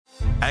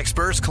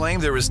Experts claim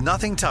there is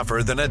nothing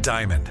tougher than a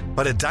diamond.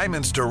 But at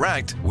Diamonds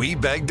Direct, we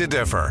beg to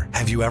differ.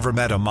 Have you ever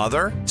met a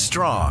mother?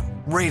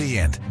 Strong,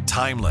 radiant,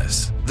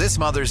 timeless. This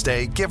Mother's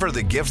Day, give her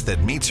the gift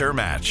that meets her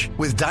match.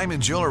 With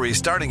diamond jewelry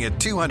starting at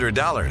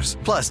 $200.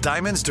 Plus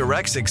Diamonds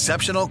Direct's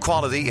exceptional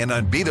quality and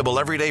unbeatable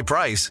everyday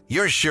price,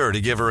 you're sure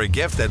to give her a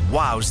gift that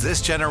wows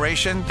this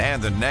generation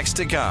and the next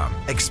to come.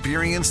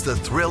 Experience the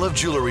thrill of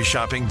jewelry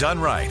shopping done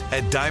right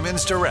at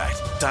Diamonds Direct.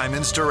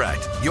 Diamonds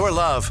Direct. Your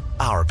love,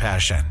 our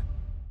passion.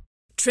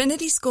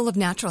 Trinity School of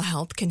Natural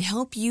Health can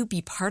help you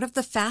be part of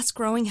the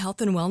fast-growing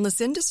health and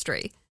wellness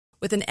industry.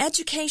 With an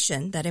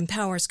education that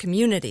empowers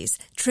communities,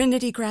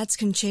 Trinity grads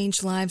can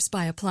change lives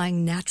by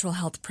applying natural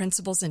health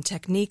principles and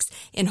techniques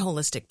in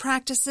holistic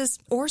practices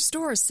or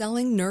stores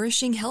selling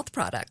nourishing health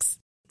products.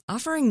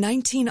 Offering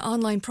 19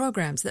 online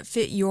programs that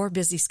fit your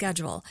busy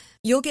schedule,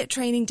 you'll get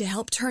training to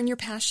help turn your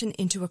passion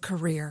into a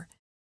career.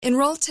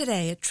 Enroll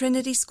today at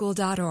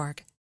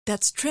trinityschool.org.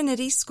 That's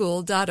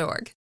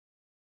trinityschool.org.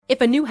 If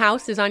a new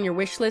house is on your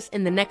wish list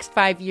in the next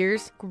 5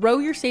 years, grow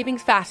your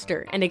savings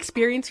faster and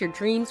experience your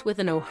dreams with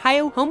an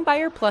Ohio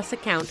Homebuyer Plus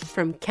account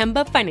from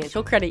Kemba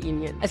Financial Credit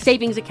Union. A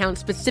savings account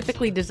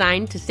specifically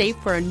designed to save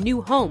for a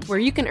new home where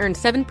you can earn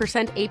 7%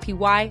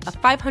 APY,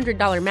 a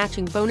 $500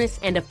 matching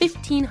bonus, and a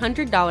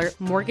 $1,500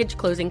 mortgage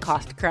closing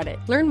cost credit.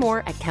 Learn more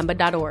at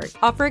Kemba.org.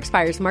 Offer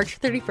expires March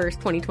 31st,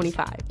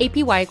 2025.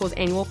 APY equals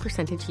annual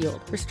percentage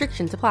yield.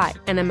 Restrictions apply.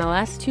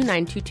 NMLS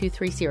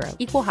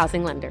 292230. Equal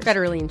housing lender.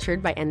 Federally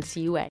insured by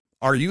NCUA.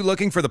 Are you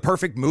looking for the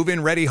perfect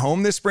move-in ready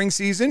home this spring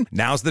season?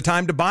 Now's the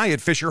time to buy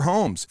at Fisher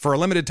Homes. For a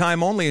limited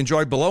time only,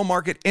 enjoy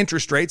below-market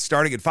interest rates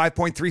starting at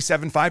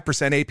 5.375%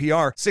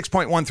 APR,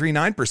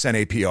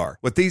 6.139% APR.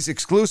 With these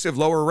exclusive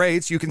lower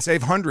rates, you can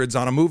save hundreds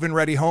on a move-in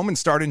ready home and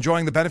start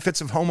enjoying the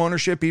benefits of home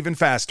ownership even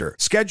faster.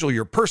 Schedule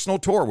your personal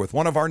tour with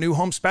one of our new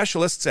home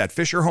specialists at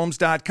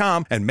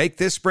FisherHomes.com and make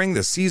this spring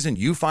the season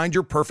you find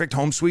your perfect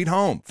home sweet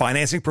home.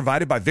 Financing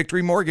provided by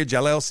Victory Mortgage,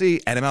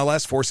 LLC,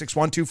 NMLS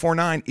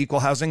 461249,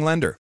 Equal Housing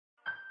Lender.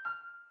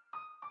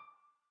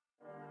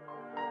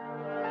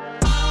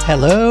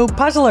 Hello,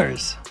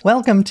 puzzlers!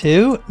 Welcome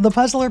to the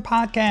Puzzler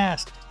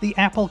Podcast, the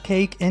apple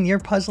cake in your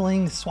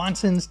puzzling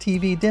Swanson's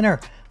TV dinner.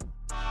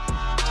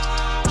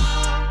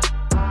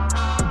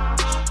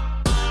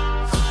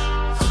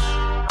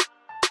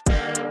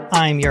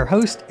 I'm your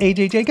host,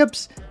 AJ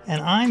Jacobs, and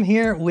I'm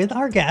here with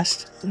our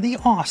guest, the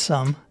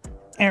awesome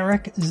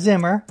Eric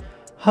Zimmer,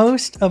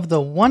 host of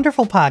the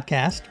wonderful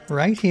podcast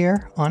right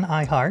here on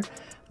iHeart,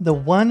 The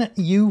One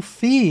You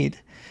Feed,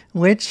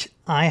 which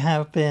I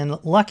have been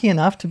lucky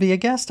enough to be a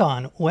guest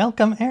on.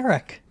 Welcome,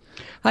 Eric.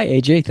 Hi,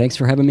 AJ. Thanks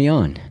for having me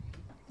on.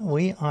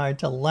 We are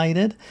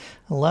delighted.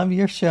 I love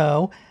your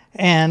show.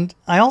 And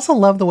I also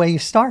love the way you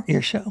start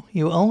your show.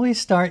 You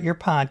always start your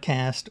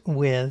podcast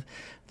with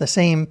the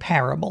same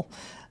parable.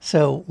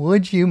 So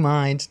would you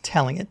mind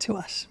telling it to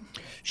us?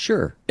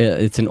 Sure.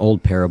 It's an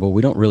old parable.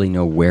 We don't really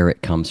know where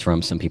it comes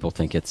from. Some people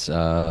think it's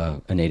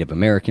a Native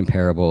American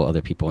parable.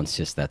 Other people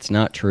insist that's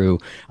not true.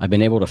 I've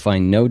been able to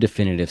find no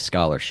definitive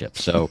scholarship,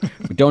 so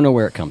we don't know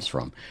where it comes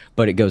from.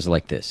 But it goes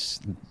like this.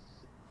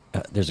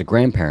 There's a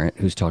grandparent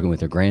who's talking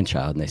with their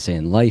grandchild, and they say,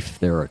 in life,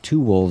 there are two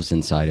wolves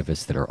inside of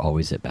us that are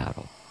always at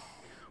battle.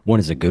 One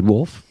is a good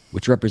wolf,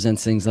 which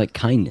represents things like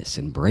kindness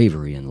and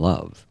bravery and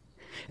love.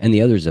 And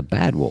the other is a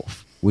bad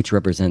wolf, which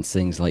represents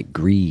things like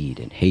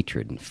greed and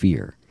hatred and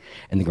fear.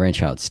 And the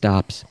grandchild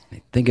stops,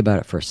 they think about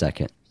it for a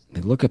second,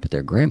 they look up at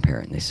their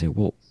grandparent and they say,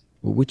 well,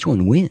 which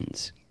one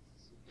wins?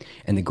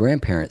 And the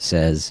grandparent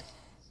says,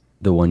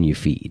 the one you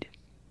feed.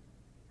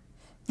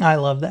 I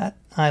love that.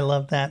 I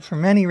love that for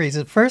many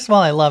reasons. First of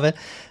all, I love it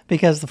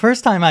because the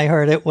first time I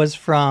heard it was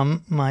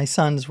from my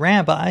son's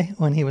rabbi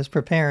when he was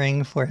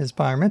preparing for his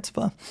bar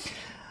mitzvah.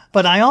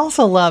 But I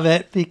also love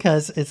it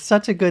because it's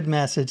such a good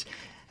message.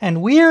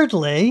 And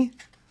weirdly,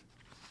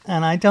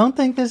 and I don't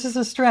think this is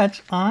a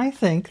stretch, I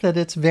think that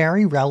it's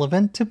very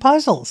relevant to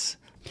puzzles.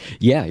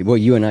 Yeah, well,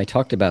 you and I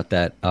talked about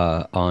that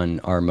on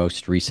our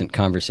most recent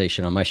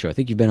conversation on my show. I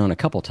think you've been on a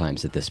couple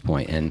times at this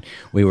point, and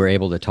we were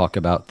able to talk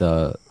about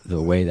the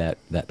way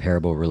that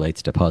parable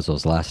relates to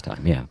puzzles last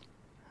time, yeah.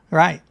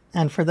 Right,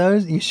 and for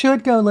those, you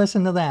should go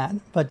listen to that.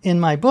 But in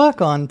my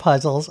book on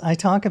puzzles, I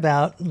talk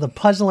about the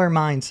puzzler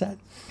mindset,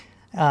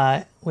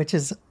 which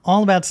is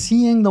all about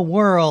seeing the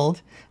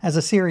world as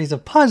a series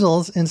of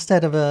puzzles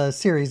instead of a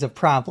series of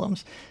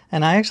problems.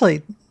 And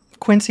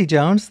Quincy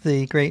Jones,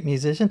 the great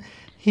musician,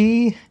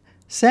 he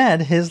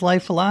said his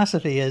life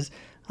philosophy is,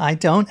 I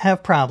don't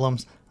have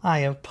problems, I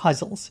have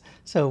puzzles.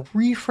 So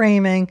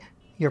reframing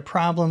your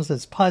problems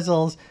as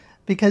puzzles,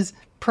 because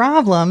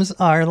problems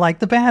are like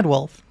the bad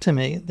wolf to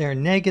me. They're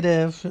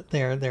negative,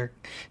 they're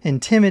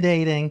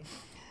intimidating,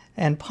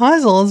 and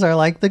puzzles are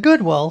like the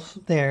good wolf.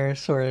 They're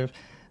sort of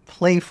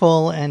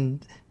playful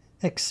and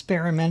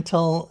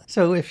experimental.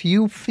 So if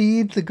you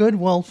feed the good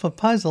wolf of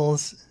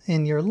puzzles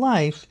in your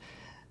life,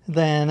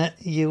 then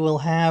you will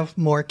have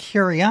more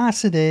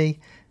curiosity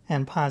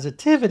and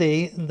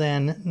positivity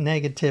than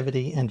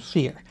negativity and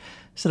fear.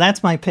 So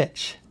that's my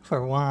pitch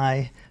for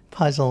why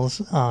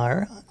puzzles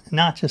are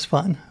not just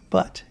fun,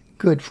 but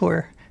good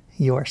for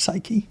your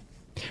psyche.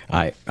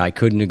 I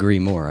couldn't agree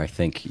more. I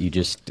think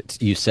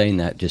you saying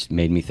that just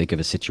made me think of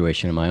a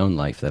situation in my own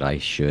life that I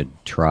should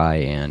try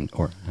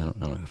or I don't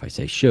know if I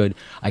say should,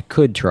 I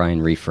could try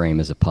and reframe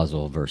as a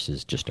puzzle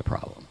versus just a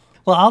problem.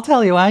 Well, I'll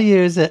tell you, I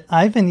use it.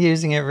 I've been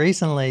using it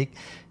recently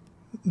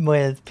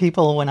with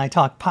people when I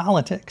talk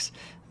politics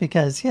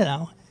because,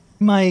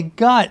 my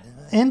gut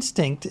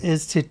instinct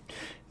is to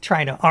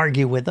try to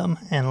argue with them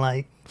and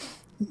like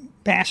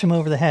bash them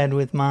over the head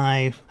with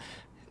my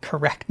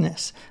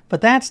correctness.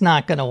 But that's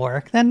not going to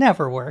work. That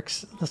never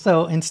works.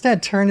 So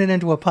instead, turn it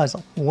into a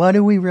puzzle. What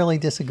do we really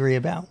disagree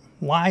about?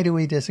 Why do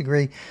we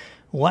disagree?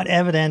 What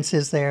evidence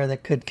is there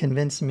that could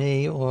convince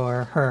me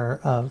or her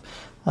of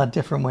a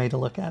different way to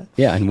look at it?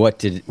 Yeah, and what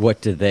do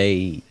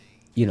they,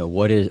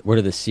 what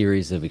are the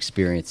series of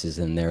experiences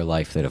in their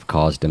life that have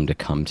caused them to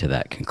come to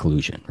that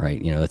conclusion,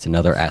 right? That's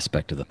another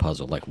aspect of the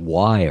puzzle. Like,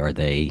 why do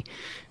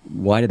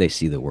they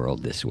see the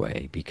world this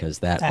way? Because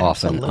that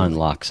Absolutely. often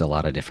unlocks a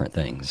lot of different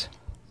things.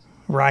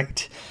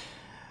 Right.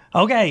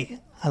 Okay,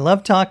 I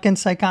love talking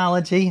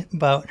psychology,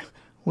 but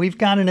we've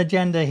got an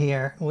agenda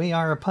here. We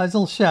are a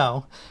puzzle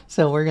show,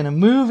 so we're going to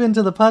move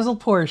into the puzzle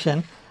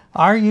portion.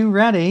 Are you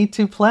ready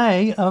to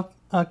play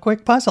a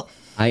quick puzzle?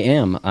 I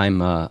am.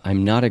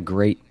 I'm not a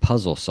great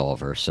puzzle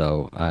solver,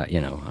 so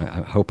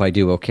I hope I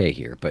do okay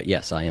here. But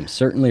yes, I am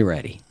certainly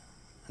ready.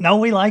 No,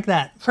 we like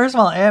that. First of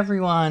all,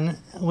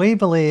 we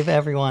believe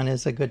everyone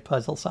is a good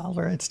puzzle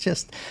solver. It's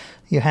just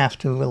you have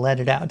to let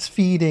it out. It's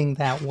feeding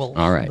that wolf,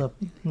 all right.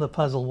 the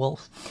puzzle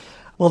wolf.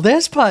 Well,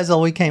 this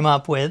puzzle we came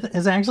up with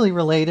is actually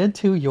related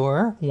to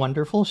your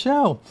wonderful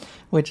show,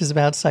 which is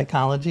about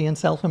psychology and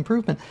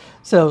self-improvement.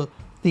 So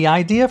the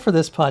idea for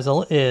this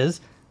puzzle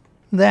is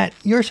that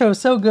your show is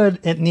so good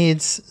it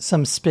needs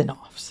some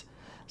spin-offs.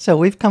 So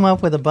we've come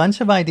up with a bunch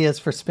of ideas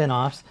for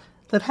spin-offs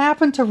that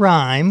happen to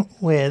rhyme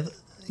with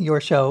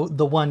your show,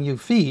 The One You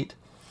Feed.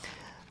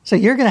 So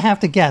you're going to have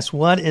to guess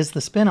what is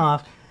the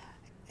spin-off,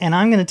 and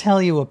I'm going to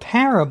tell you a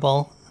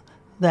parable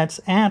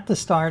that's at the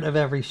start of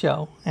every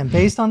show. And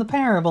based on the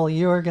parable,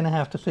 you're going to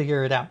have to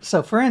figure it out.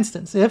 So for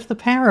instance, if the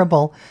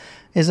parable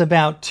is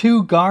about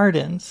two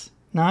gardens,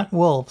 not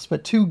wolves,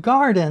 but two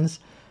gardens,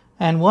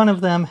 and one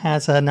of them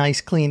has a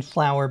nice clean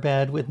flower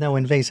bed with no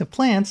invasive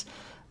plants,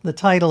 the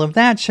title of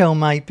that show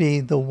might be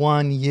The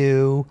One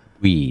You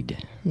Weed.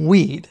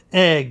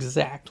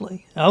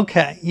 Exactly.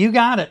 Okay, you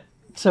got it.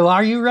 So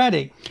are you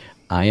ready?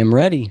 I am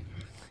ready.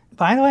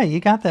 By the way,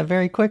 you got that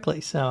very quickly,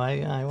 so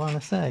I want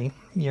to say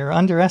you're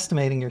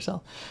underestimating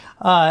yourself.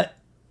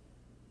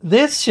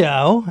 This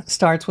show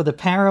starts with a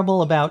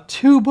parable about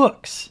two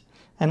books,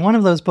 and one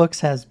of those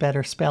books has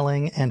better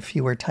spelling and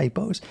fewer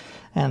typos,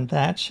 and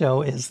that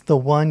show is The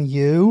One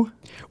You...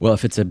 Well,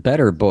 if it's a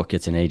better book,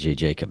 it's an A.J.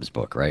 Jacobs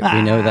book, right?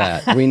 We know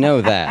that. We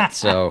know that.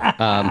 So,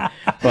 but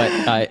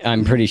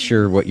I'm pretty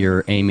sure what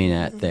you're aiming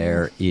at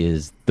there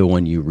is The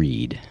One You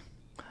Read.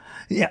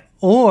 Yeah,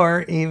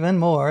 or even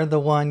more, The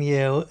One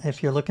You,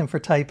 if you're looking for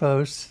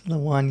typos, The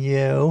One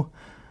You...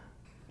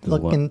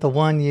 The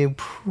one you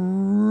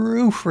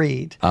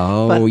proofread.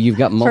 Oh, but you've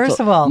got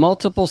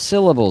multiple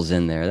syllables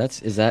in there.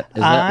 Is that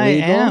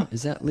legal?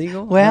 Is that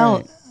legal?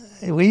 Well,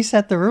 we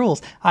set the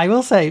rules. I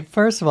will say,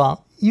 first of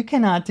all, you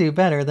cannot do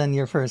better than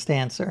your first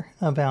answer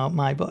about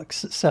my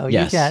books. So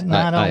yes, you get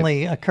not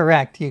only a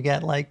correct, you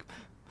get like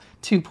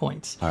 2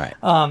 points. All right.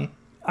 All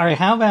right.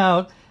 How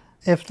about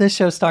if this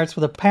show starts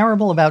with a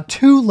parable about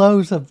two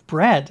loaves of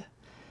bread?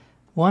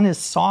 One is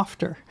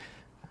softer.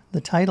 The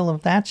title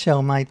of that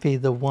show might be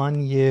The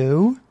One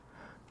You...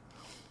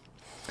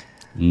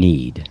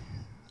 Need.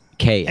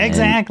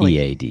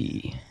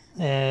 K-N-E-A-D.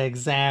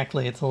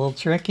 Exactly. It's a little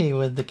tricky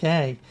with the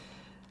K.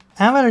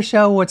 How about a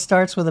show what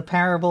starts with a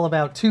parable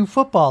about two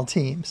football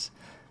teams?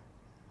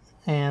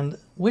 And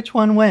which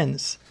one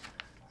wins?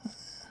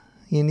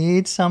 You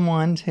need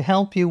someone to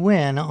help you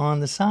win on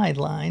the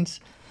sidelines.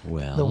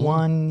 Well... The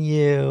One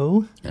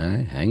You... All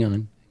right, hang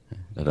on.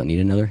 I don't need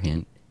another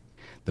hint.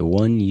 The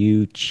One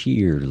You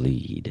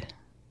Cheerlead.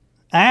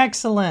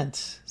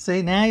 Excellent.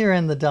 See, now you're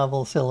in the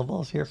double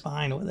syllables. You're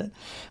fine with it.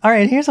 All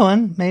right, here's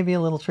one, maybe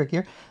a little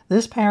trickier.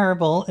 This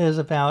parable is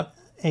about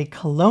a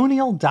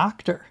colonial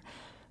doctor.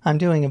 I'm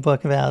doing a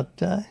book about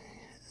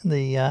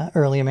the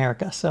early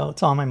America, so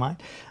it's on my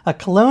mind. A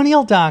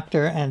colonial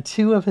doctor and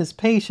two of his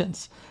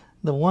patients.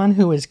 The one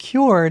who is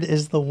cured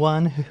is the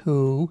one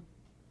who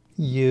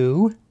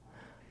you...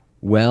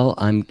 Well,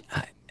 I'm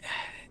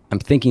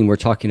thinking we're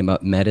talking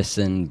about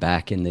medicine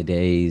back in the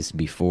days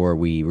before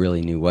we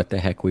really knew what the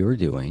heck we were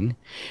doing.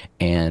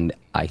 And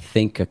I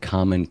think a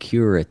common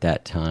cure at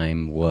that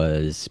time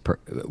was,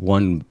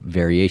 one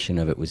variation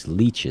of it was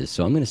leeches.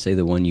 So I'm going to say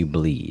The One You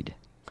Bleed.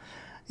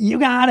 You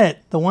got it.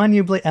 The One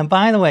You Bleed. And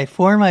by the way,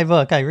 for my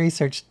book, I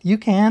researched, you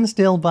can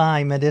still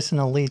buy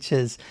medicinal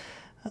leeches,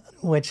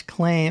 which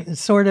claim, it's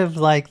sort of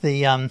like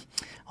the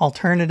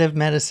alternative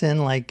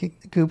medicine,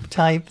 like goop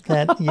type,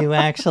 that you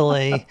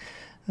actually,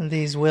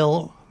 these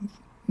will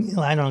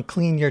I don't know,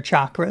 clean your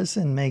chakras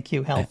and make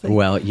you healthy.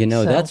 Well,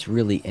 that's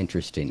really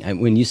interesting.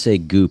 When you say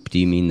Goop, do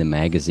you mean the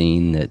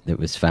magazine that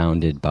was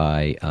founded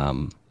by...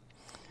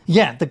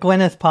 Yeah, the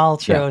Gwyneth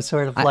Paltrow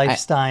sort of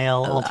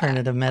lifestyle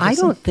alternative medicine.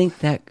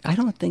 I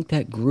don't think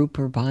that group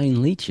are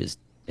buying leeches,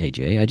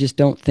 AJ. I just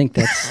don't think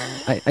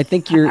that's. I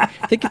think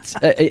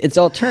it's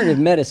alternative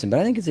medicine, but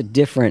I think it's a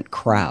different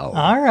crowd.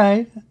 All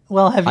right.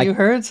 Well, have you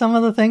heard some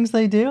of the things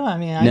they do? I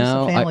mean, it's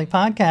a family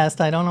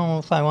podcast. I don't know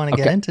if I want to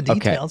get into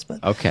details,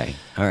 but okay.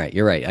 All right,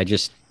 you're right.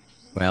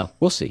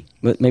 We'll see.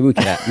 Maybe we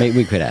could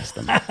ask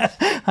them.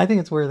 I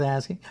think it's worth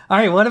asking. All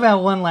right. What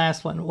about one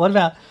last one?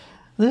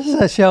 This is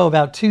a show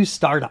about two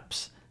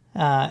startups,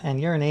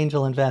 and you're an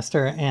angel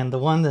investor, and the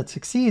one that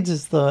succeeds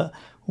is the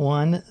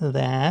one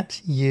that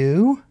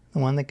the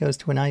one that goes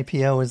to an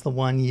IPO is the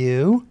one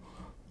you...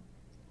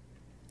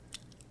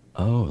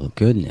 Oh,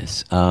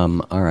 goodness.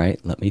 All right,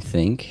 let me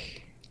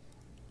think.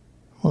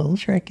 A little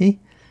tricky.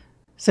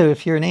 So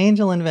if you're an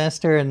angel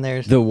investor and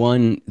there's... The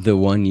one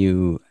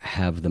you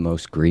have the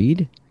most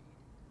greed?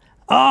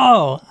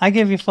 Oh, I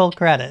give you full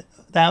credit.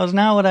 That was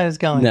not what I was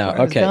going for. No,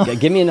 okay.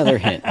 Give me another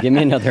hint.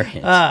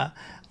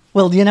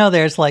 Well,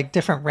 there's like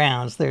different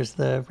rounds. There's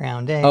the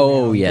round A.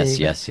 Oh,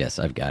 yes.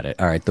 I've got it.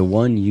 All right, the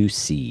one you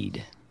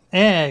seed.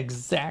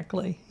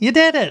 Exactly. You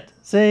did it.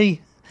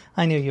 See,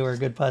 I knew you were a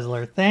good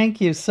puzzler. Thank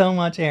you so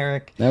much,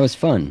 Eric. That was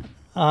fun.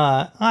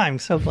 I'm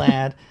so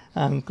glad.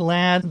 I'm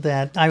glad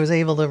that I was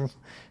able to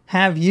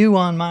have you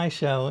on my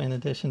show in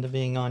addition to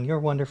being on your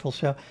wonderful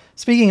show.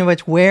 Speaking of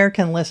which, where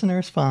can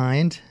listeners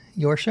find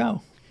your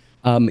show?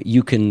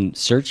 You can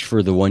search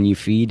for The One You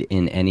Feed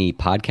in any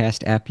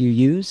podcast app you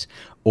use,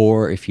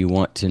 or if you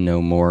want to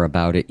know more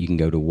about it, you can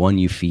go to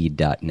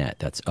oneyoufeed.net.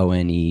 That's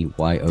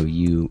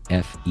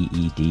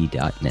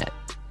oneyoufeed.net.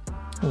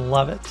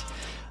 Love it.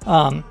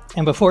 And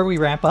before we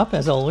wrap up,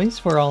 as always,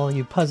 for all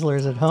you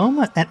puzzlers at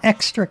home, an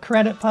extra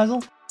credit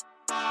puzzle.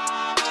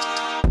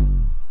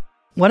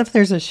 What if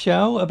there's a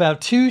show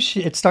about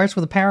it starts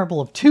with a parable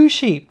of two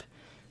sheep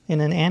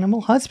in an animal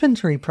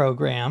husbandry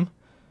program?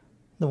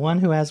 The one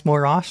who has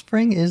more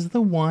offspring is the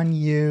one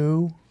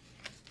you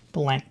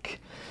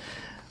blank.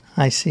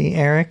 I see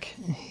Eric.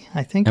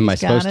 I think Am I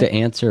supposed to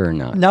answer or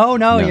not?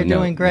 No, you're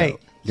doing great.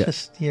 No.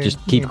 Just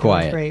keep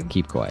quiet.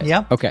 Keep quiet.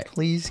 Yep. Okay.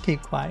 Please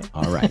keep quiet.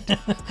 All right.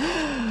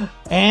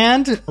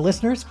 And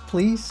listeners,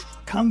 please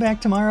come back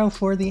tomorrow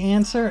for the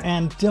answer.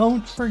 And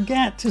don't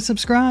forget to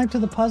subscribe to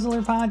the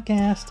Puzzler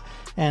Podcast.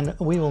 And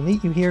we will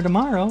meet you here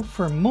tomorrow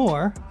for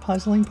more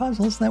puzzling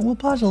puzzles that will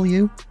puzzle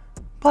you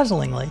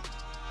puzzlingly.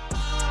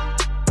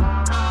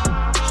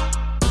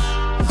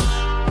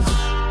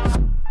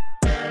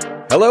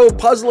 Hello,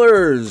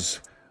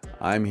 puzzlers!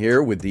 I'm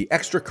here with the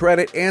extra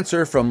credit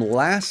answer from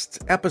last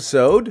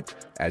episode.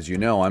 As you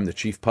know, I'm the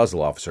Chief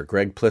Puzzle Officer,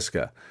 Greg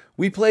Pliska.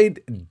 We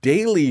played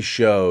daily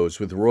shows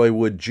with Roy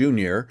Wood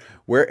Jr.,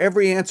 where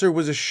every answer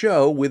was a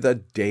show with a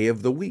day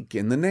of the week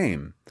in the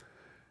name.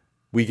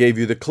 We gave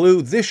you the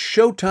clue. This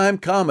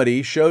Showtime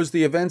comedy shows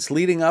the events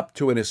leading up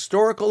to an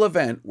historical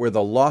event where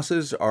the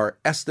losses are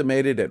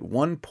estimated at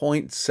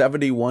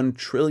 $1.71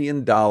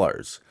 trillion.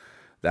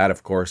 That,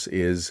 of course,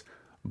 is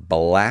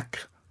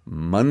Black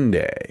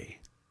Monday.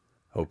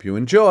 Hope you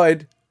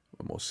enjoyed,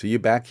 and we'll see you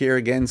back here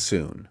again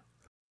soon.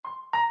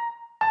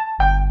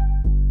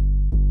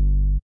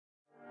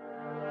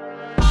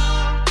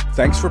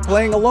 Thanks for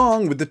playing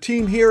along with the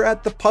team here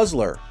at The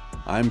Puzzler.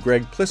 I'm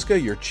Greg Pliska,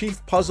 your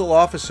Chief Puzzle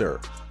Officer.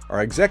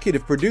 Our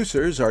executive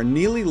producers are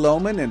Neely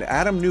Lohman and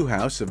Adam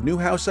Newhouse of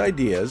Newhouse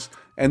Ideas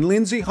and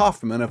Lindsay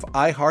Hoffman of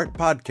iHeart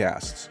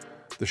Podcasts.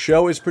 The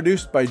show is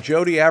produced by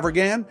Jody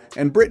Avergan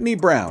and Brittany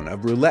Brown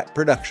of Roulette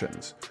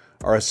Productions.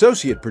 Our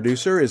associate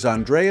producer is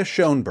Andrea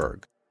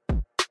Schoenberg.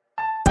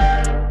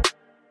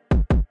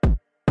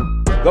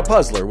 The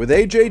Puzzler with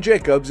A.J.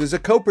 Jacobs is a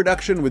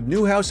co-production with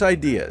Newhouse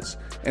Ideas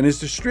and is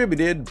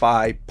distributed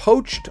by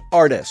Poached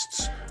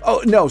Artists.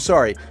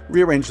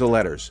 Rearrange the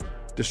letters.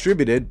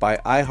 Distributed by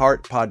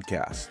iHeart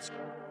Podcasts.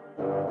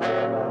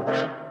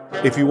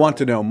 If you want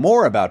to know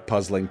more about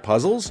puzzling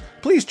puzzles,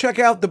 please check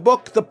out the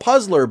book The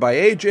Puzzler by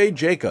A.J.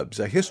 Jacobs,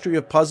 a history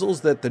of puzzles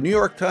that the New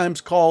York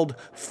Times called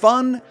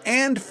fun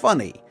and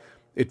funny.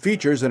 It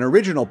features an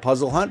original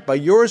puzzle hunt by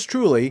yours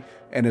truly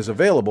and is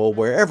available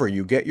wherever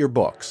you get your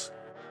books.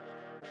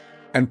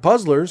 And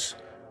puzzlers,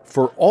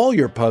 for all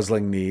your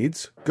puzzling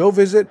needs, go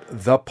visit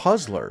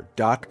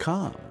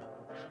thepuzzler.com.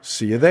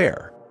 See you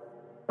there.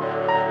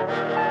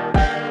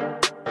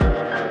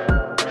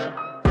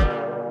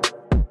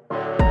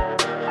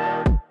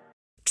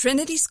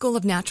 Trinity School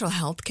of Natural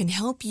Health can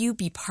help you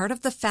be part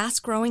of the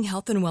fast-growing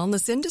health and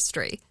wellness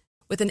industry.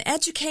 With an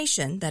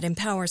education that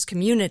empowers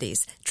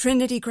communities,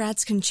 Trinity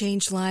grads can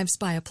change lives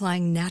by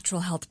applying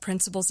natural health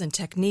principles and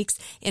techniques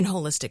in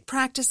holistic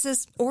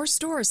practices or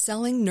stores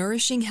selling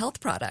nourishing health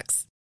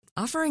products.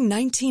 Offering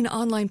 19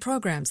 online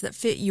programs that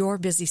fit your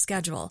busy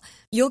schedule,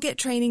 you'll get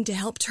training to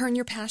help turn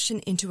your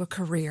passion into a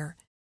career.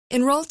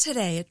 Enroll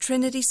today at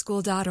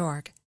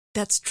trinityschool.org.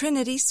 That's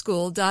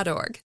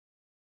trinityschool.org.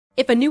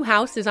 If a new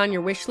house is on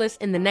your wish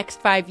list in the next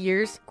 5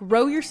 years,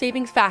 grow your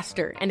savings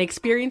faster and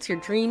experience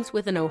your dreams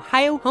with an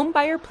Ohio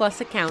Homebuyer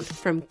Plus account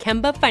from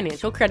Kemba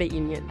Financial Credit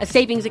Union. A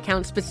savings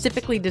account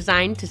specifically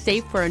designed to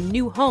save for a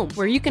new home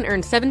where you can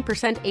earn 7%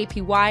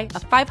 APY,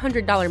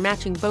 a $500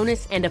 matching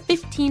bonus, and a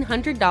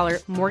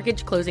 $1,500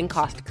 mortgage closing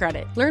cost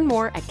credit. Learn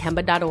more at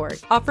Kemba.org.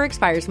 Offer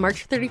expires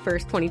March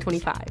 31st,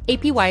 2025.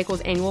 APY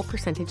equals annual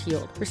percentage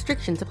yield.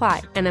 Restrictions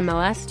apply.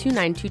 NMLS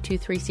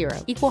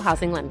 292230. Equal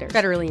housing lender.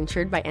 Federally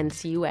insured by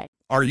NCUA.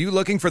 Are you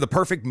looking for the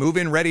perfect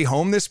move-in ready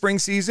home this spring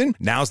season?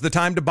 Now's the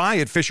time to buy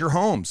at Fisher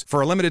Homes. For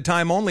a limited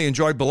time only,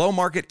 enjoy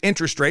below-market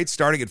interest rates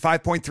starting at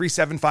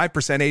 5.375%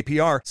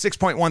 APR,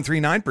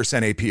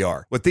 6.139%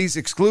 APR. With these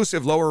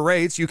exclusive lower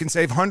rates, you can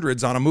save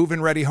hundreds on a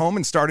move-in ready home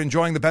and start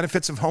enjoying the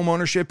benefits of home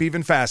ownership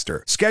even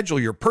faster. Schedule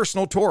your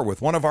personal tour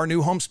with one of our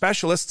new home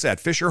specialists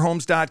at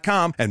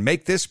FisherHomes.com and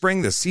make this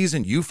spring the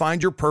season you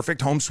find your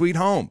perfect home sweet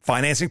home.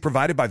 Financing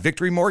provided by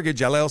Victory Mortgage,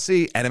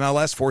 LLC,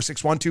 NMLS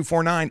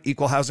 461249,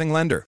 Equal Housing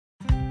Lender.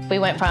 We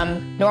went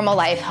from normal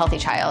life, healthy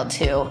child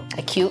to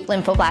acute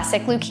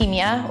lymphoblastic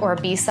leukemia or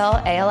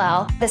B-cell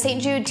ALL. The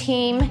St. Jude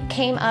team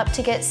came up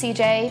to get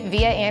CJ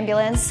via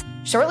ambulance.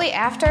 Shortly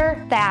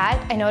after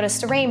that, I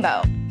noticed a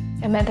rainbow.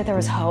 It meant that there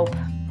was hope.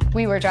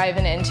 We were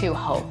driving into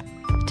hope.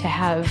 To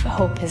have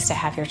hope is to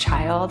have your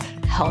child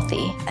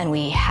healthy, and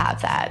we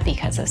have that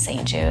because of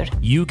St. Jude.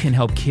 You can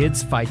help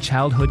kids fight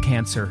childhood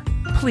cancer.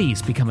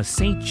 Please become a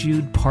St.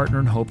 Jude Partner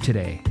in Hope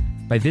today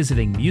by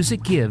visiting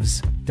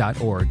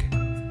musicgives.org.